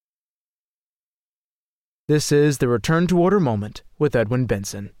This is the Return to Order Moment with Edwin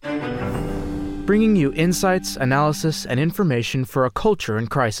Benson, bringing you insights, analysis, and information for a culture in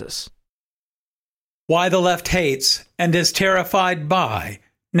crisis. Why the left hates and is terrified by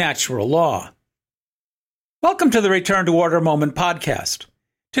natural law. Welcome to the Return to Order Moment podcast.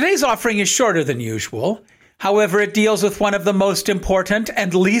 Today's offering is shorter than usual. However, it deals with one of the most important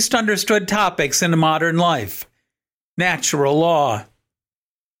and least understood topics in modern life: natural law.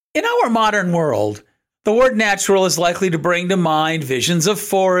 In our modern world, the word natural is likely to bring to mind visions of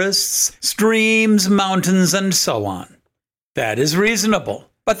forests, streams, mountains, and so on. That is reasonable,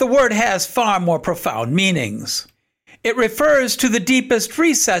 but the word has far more profound meanings. It refers to the deepest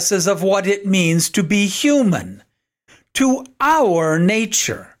recesses of what it means to be human, to our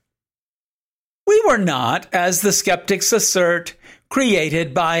nature. We were not, as the skeptics assert,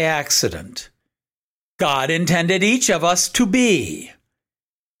 created by accident. God intended each of us to be.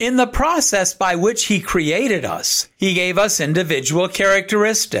 In the process by which He created us, He gave us individual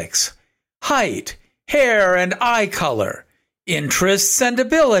characteristics: height, hair and eye color, interests and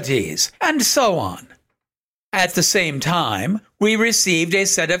abilities, and so on. At the same time, we received a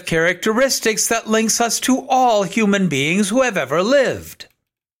set of characteristics that links us to all human beings who have ever lived.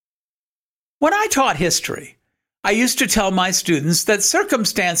 When I taught history, I used to tell my students that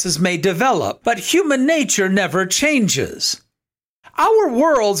circumstances may develop, but human nature never changes. Our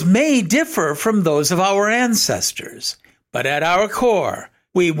worlds may differ from those of our ancestors, but at our core,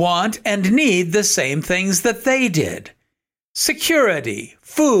 we want and need the same things that they did: security,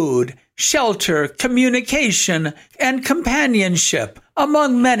 food, shelter, communication, and companionship,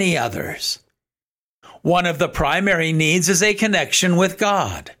 among many others. One of the primary needs is a connection with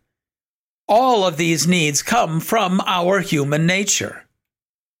God. All of these needs come from our human nature.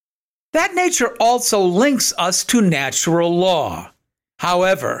 That nature also links us to natural law.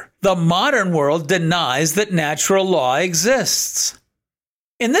 However, the modern world denies that natural law exists.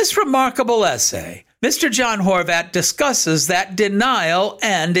 In this remarkable essay, Mr. John Horvat discusses that denial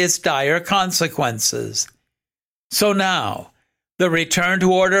and its dire consequences. So now, the Return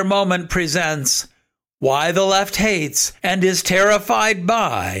to Order Moment presents Why the Left Hates and is Terrified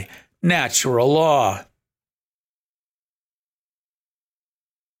by Natural Law.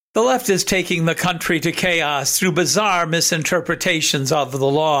 The left is taking the country to chaos through bizarre misinterpretations of the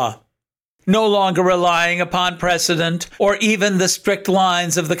law. No longer relying upon precedent or even the strict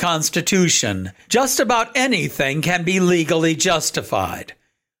lines of the Constitution, just about anything can be legally justified.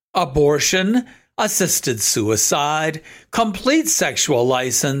 Abortion, assisted suicide, complete sexual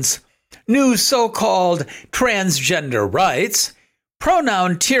license, new so-called transgender rights,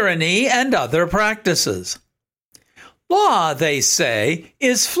 pronoun tyranny, and other practices. Law, they say,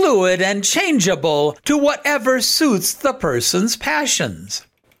 is fluid and changeable to whatever suits the person's passions.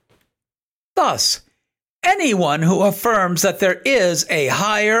 Thus, anyone who affirms that there is a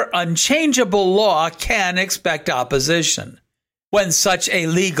higher, unchangeable law can expect opposition. When such a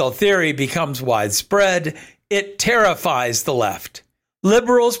legal theory becomes widespread, it terrifies the left.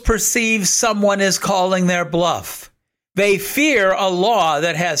 Liberals perceive someone is calling their bluff. They fear a law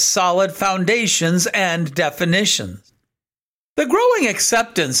that has solid foundations and definitions. The growing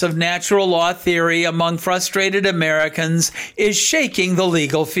acceptance of natural law theory among frustrated Americans is shaking the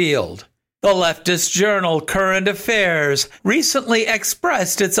legal field. The leftist journal Current Affairs recently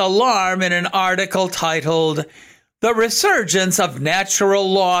expressed its alarm in an article titled, "The Resurgence of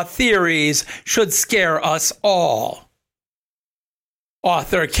Natural Law Theories Should Scare Us All."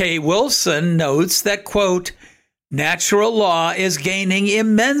 Author Kay Wilson notes that, quote, "Natural law is gaining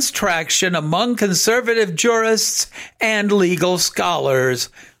immense traction among conservative jurists and legal scholars,"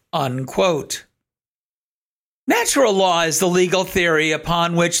 unquote. Natural law is the legal theory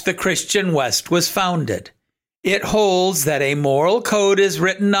upon which the Christian West was founded. It holds that a moral code is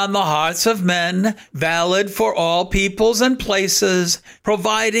written on the hearts of men, valid for all peoples and places,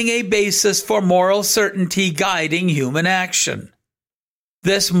 providing a basis for moral certainty guiding human action.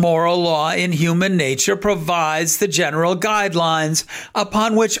 This moral law in human nature provides the general guidelines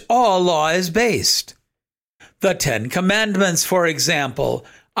upon which all law is based. The Ten Commandments, for example,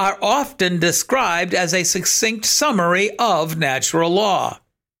 are often described as a succinct summary of natural law.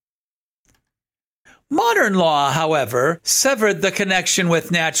 Modern law, however, severed the connection with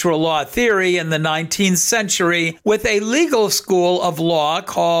natural law theory in the 19th century with a legal school of law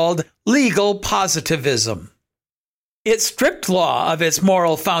called legal positivism. It stripped law of its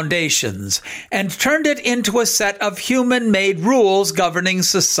moral foundations and turned it into a set of human-made rules governing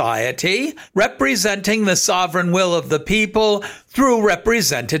society, representing the sovereign will of the people through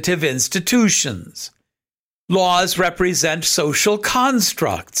representative institutions. Laws represent social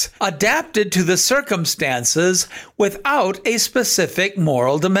constructs adapted to the circumstances without a specific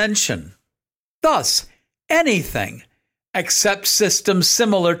moral dimension. Thus, anything, except systems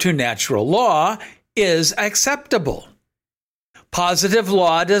similar to natural law, is acceptable. Positive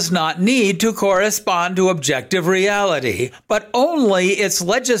law does not need to correspond to objective reality, but only its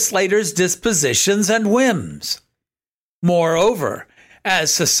legislators' dispositions and whims. Moreover,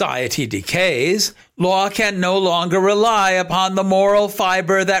 as society decays, law can no longer rely upon the moral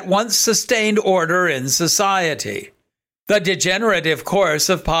fiber that once sustained order in society. The degenerative course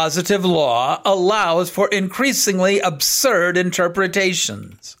of positive law allows for increasingly absurd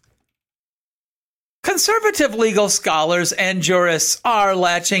interpretations. Conservative legal scholars and jurists are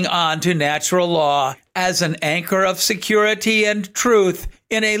latching on to natural law as an anchor of security and truth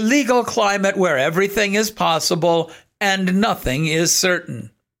in a legal climate where everything is possible and nothing is certain.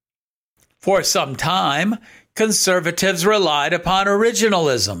 For some time, conservatives relied upon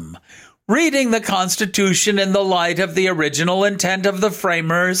originalism, reading the Constitution in the light of the original intent of the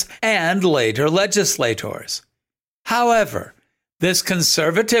framers and later legislators. However, this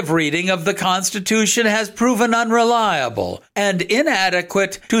conservative reading of the Constitution has proven unreliable and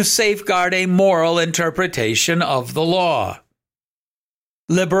inadequate to safeguard a moral interpretation of the law.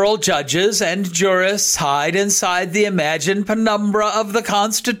 Liberal judges and jurists hide inside the imagined penumbra of the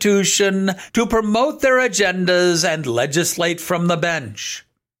Constitution to promote their agendas and legislate from the bench.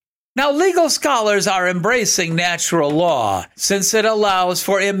 Now, legal scholars are embracing natural law since it allows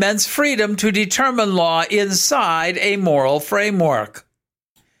for immense freedom to determine law inside a moral framework.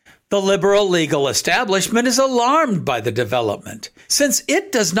 The liberal legal establishment is alarmed by the development, since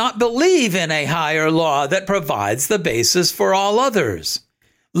it does not believe in a higher law that provides the basis for all others.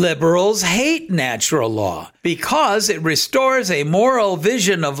 Liberals hate natural law because it restores a moral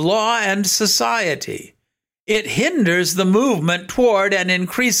vision of law and society. It hinders the movement toward an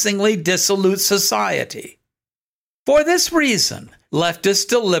increasingly dissolute society. For this reason, leftists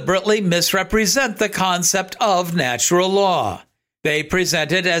deliberately misrepresent the concept of natural law. They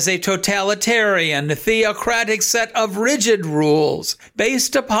present it as a totalitarian, theocratic set of rigid rules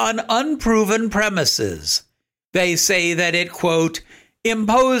based upon unproven premises. They say that it, quote,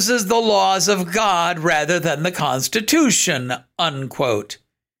 imposes the laws of God rather than the Constitution, unquote.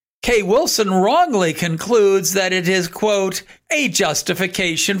 Kay Wilson wrongly concludes that it is, quote, a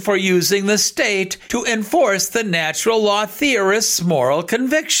justification for using the state to enforce the natural law theorists' moral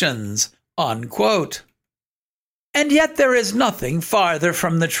convictions, unquote. And yet there is nothing farther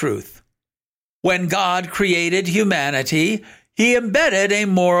from the truth. When God created humanity, he embedded a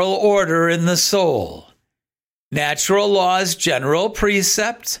moral order in the soul. Natural law's general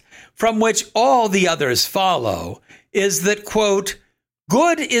precept, from which all the others follow, is that, quote,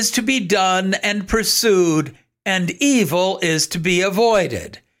 good is to be done and pursued, and evil is to be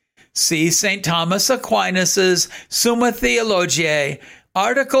avoided. See St. Thomas Aquinas' Summa Theologiae,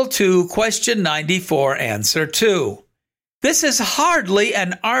 Article 2, Question 94, Answer 2. This is hardly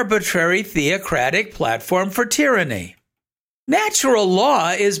an arbitrary theocratic platform for tyranny. Natural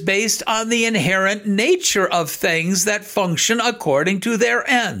law is based on the inherent nature of things that function according to their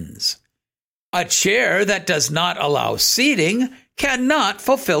ends. A chair that does not allow seating cannot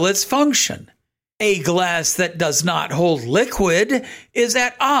fulfill its function. A glass that does not hold liquid is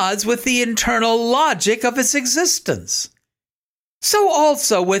at odds with the internal logic of its existence. So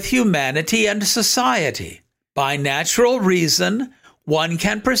also with humanity and society. By natural reason, one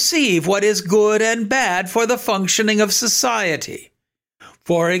can perceive what is good and bad for the functioning of society.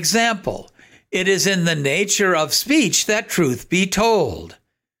 For example, it is in the nature of speech that truth be told.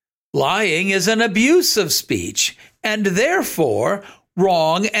 Lying is an abuse of speech, and therefore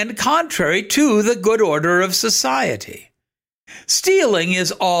wrong and contrary to the good order of society. Stealing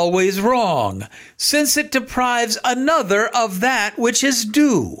is always wrong, since it deprives another of that which is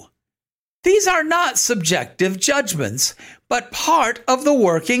due. These are not subjective judgments, but part of the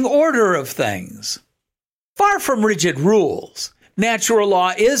working order of things. Far from rigid rules, natural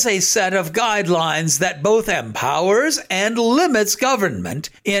law is a set of guidelines that both empowers and limits government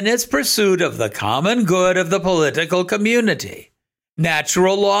in its pursuit of the common good of the political community.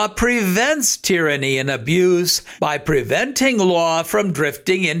 Natural law prevents tyranny and abuse by preventing law from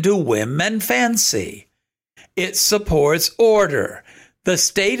drifting into whim and fancy. It supports order, the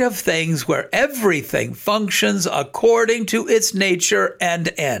state of things where everything functions according to its nature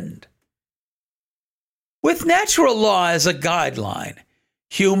and end. With natural law as a guideline,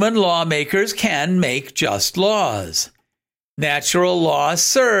 human lawmakers can make just laws. Natural law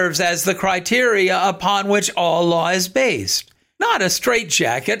serves as the criteria upon which all law is based, not a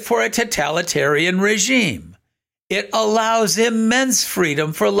straitjacket for a totalitarian regime. It allows immense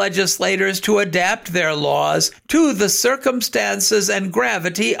freedom for legislators to adapt their laws to the circumstances and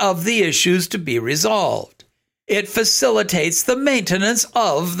gravity of the issues to be resolved. It facilitates the maintenance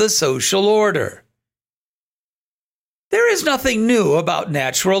of the social order. There is nothing new about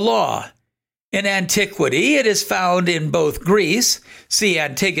natural law. In antiquity, it is found in both Greece, see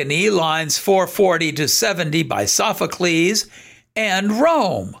Antigone, lines 440 to 70 by Sophocles, and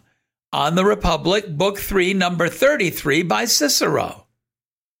Rome, on the Republic, Book 3, number 33 by Cicero.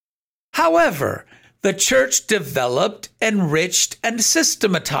 However, the Church developed, enriched, and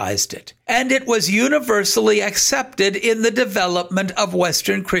systematized it, and it was universally accepted in the development of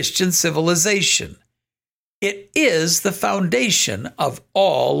Western Christian civilization. It is the foundation of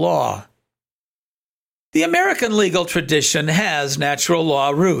all law. The American legal tradition has natural law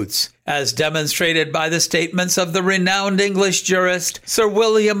roots, as demonstrated by the statements of the renowned English jurist Sir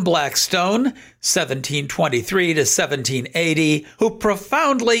William Blackstone, 1723 to 1780, who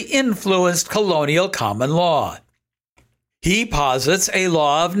profoundly influenced colonial common law. He posits a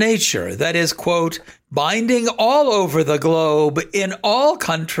law of nature that is, quote, binding all over the globe, in all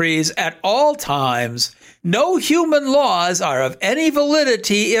countries, at all times. No human laws are of any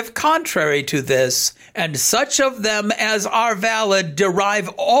validity if contrary to this, and such of them as are valid derive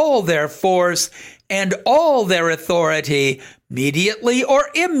all their force and all their authority, mediately or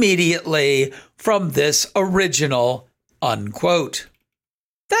immediately, from this original, unquote.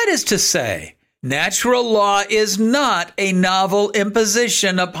 That is to say, natural law is not a novel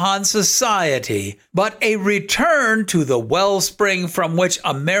imposition upon society, but a return to the wellspring from which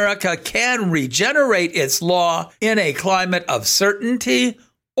America can regenerate its law in a climate of certainty,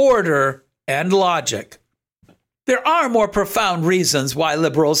 order, and logic. There are more profound reasons why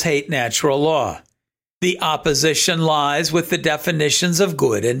liberals hate natural law. The opposition lies with the definitions of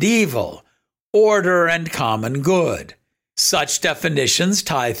good and evil, order and common good. Such definitions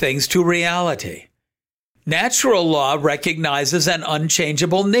tie things to reality. Natural law recognizes an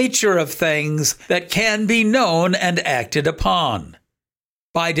unchangeable nature of things that can be known and acted upon.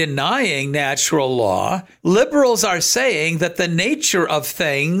 By denying natural law, liberals are saying that the nature of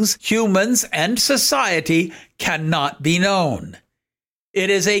things, humans, and society cannot be known. It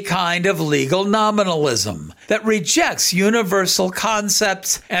is a kind of legal nominalism that rejects universal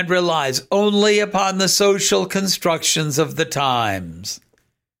concepts and relies only upon the social constructions of the times.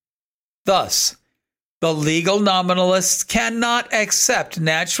 Thus, the legal nominalists cannot accept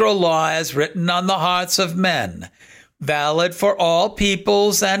natural law as written on the hearts of men, valid for all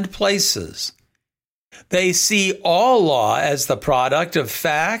peoples and places. They see all law as the product of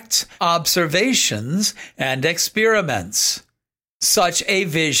facts, observations, and experiments. Such a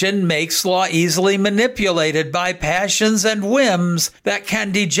vision makes law easily manipulated by passions and whims that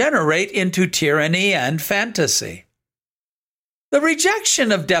can degenerate into tyranny and fantasy. The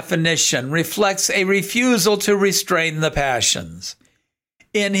rejection of definition reflects a refusal to restrain the passions.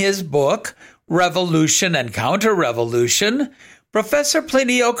 In his book, Revolution and Counter-Revolution, Professor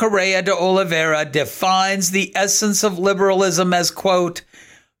Plinio Correa de Oliveira defines the essence of liberalism as, quote,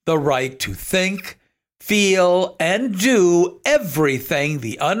 the right to think, feel, and do everything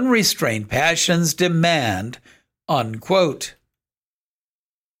the unrestrained passions demand, unquote.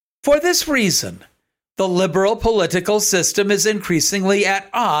 For this reason, the liberal political system is increasingly at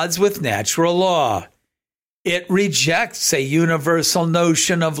odds with natural law. It rejects a universal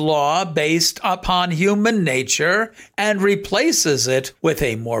notion of law based upon human nature and replaces it with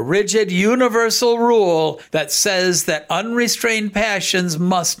a more rigid universal rule that says that unrestrained passions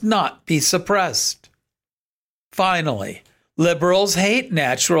must not be suppressed. Finally, liberals hate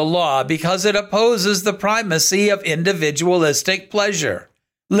natural law because it opposes the primacy of individualistic pleasure.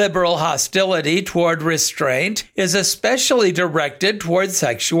 Liberal hostility toward restraint is especially directed toward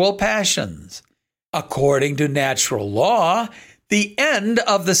sexual passions. According to natural law, the end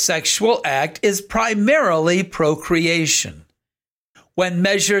of the sexual act is primarily procreation. When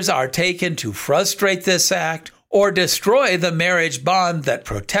measures are taken to frustrate this act or destroy the marriage bond that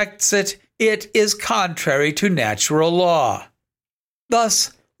protects it, it is contrary to natural law.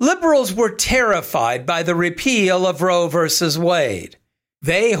 Thus, liberals were terrified by the repeal of Roe v. Wade.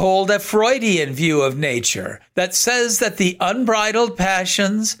 They hold a Freudian view of nature that says that the unbridled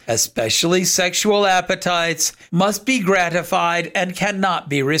passions, especially sexual appetites, must be gratified and cannot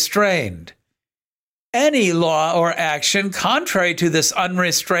be restrained. Any law or action contrary to this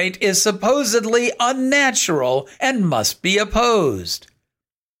unrestraint is supposedly unnatural and must be opposed.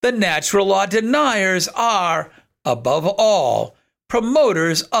 The natural law deniers are, above all,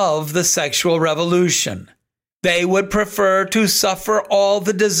 promoters of the sexual revolution. They would prefer to suffer all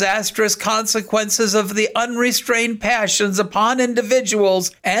the disastrous consequences of the unrestrained passions upon individuals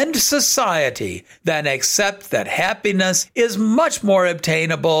and society than accept that happiness is much more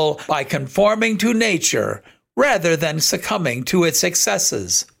obtainable by conforming to nature rather than succumbing to its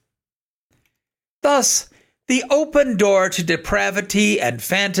excesses. Thus, the open door to depravity and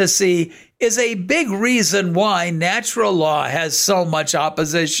fantasy is a big reason why natural law has so much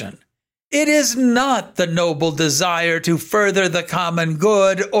opposition. It is not the noble desire to further the common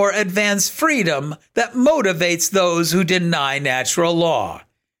good or advance freedom that motivates those who deny natural law.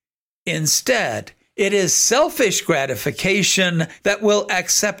 Instead, it is selfish gratification that will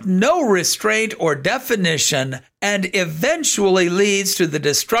accept no restraint or definition and eventually leads to the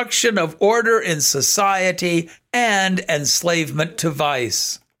destruction of order in society and enslavement to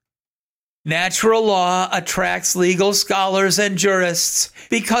vice. Natural law attracts legal scholars and jurists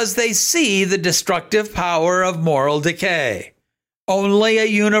because they see the destructive power of moral decay. Only a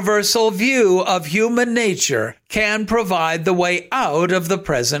universal view of human nature can provide the way out of the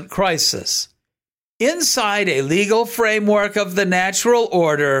present crisis. Inside a legal framework of the natural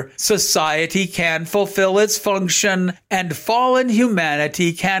order, society can fulfill its function and fallen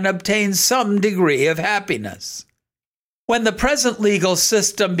humanity can obtain some degree of happiness. When the present legal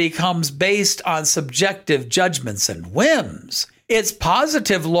system becomes based on subjective judgments and whims, its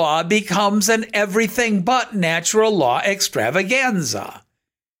positive law becomes an everything but natural law extravaganza.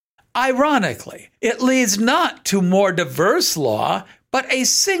 Ironically, it leads not to more diverse law, but a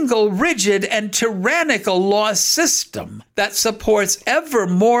single rigid and tyrannical law system that supports ever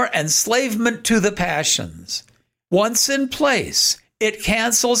more enslavement to the passions. Once in place, it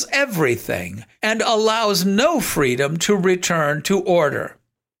cancels everything and allows no freedom to return to order.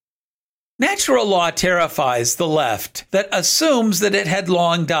 Natural law terrifies the left that assumes that it had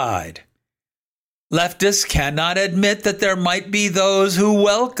long died. Leftists cannot admit that there might be those who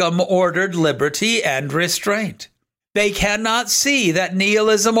welcome ordered liberty and restraint. They cannot see that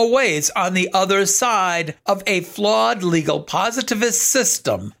nihilism awaits on the other side of a flawed legal positivist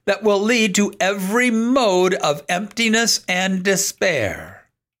system that will lead to every mode of emptiness and despair.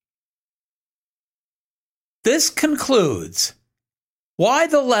 This concludes Why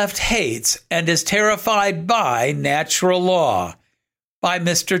the Left Hates and is Terrified by Natural Law by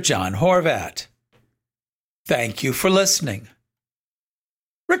Mr. John Horvat. Thank you for listening.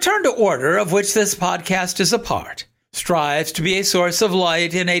 Return to Order, of which this podcast is a part, strives to be a source of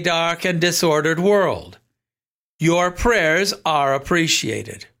light in a dark and disordered world. Your prayers are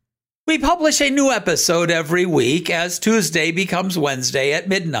appreciated. We publish a new episode every week as Tuesday becomes Wednesday at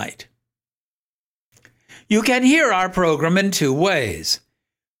midnight. You can hear our program in two ways.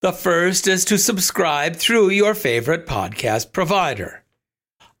 The first is to subscribe through your favorite podcast provider.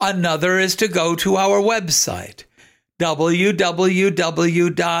 Another is to go to our website,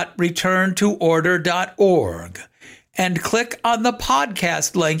 www.returntoorder.org, and click on the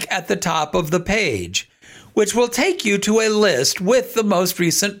podcast link at the top of the page, which will take you to a list with the most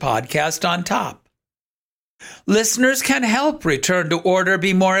recent podcast on top. Listeners can help Return to Order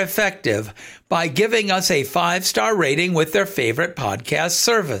be more effective by giving us a 5-star rating with their favorite podcast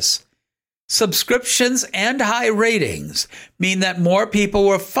service. Subscriptions and high ratings mean that more people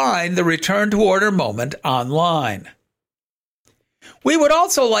will find the Return to Order moment online. We would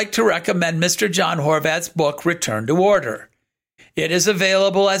also like to recommend Mr. John Horvat's book, Return to Order. It is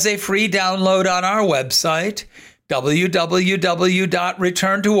available as a free download on our website,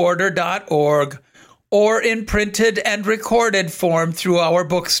 www.returntoorder.org, or in printed and recorded form through our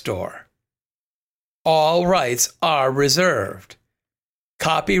bookstore. All rights are reserved.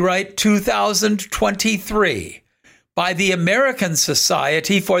 Copyright 2023 by the American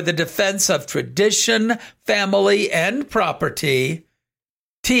Society for the Defense of Tradition, Family, and Property,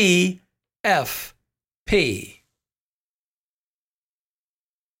 TFP.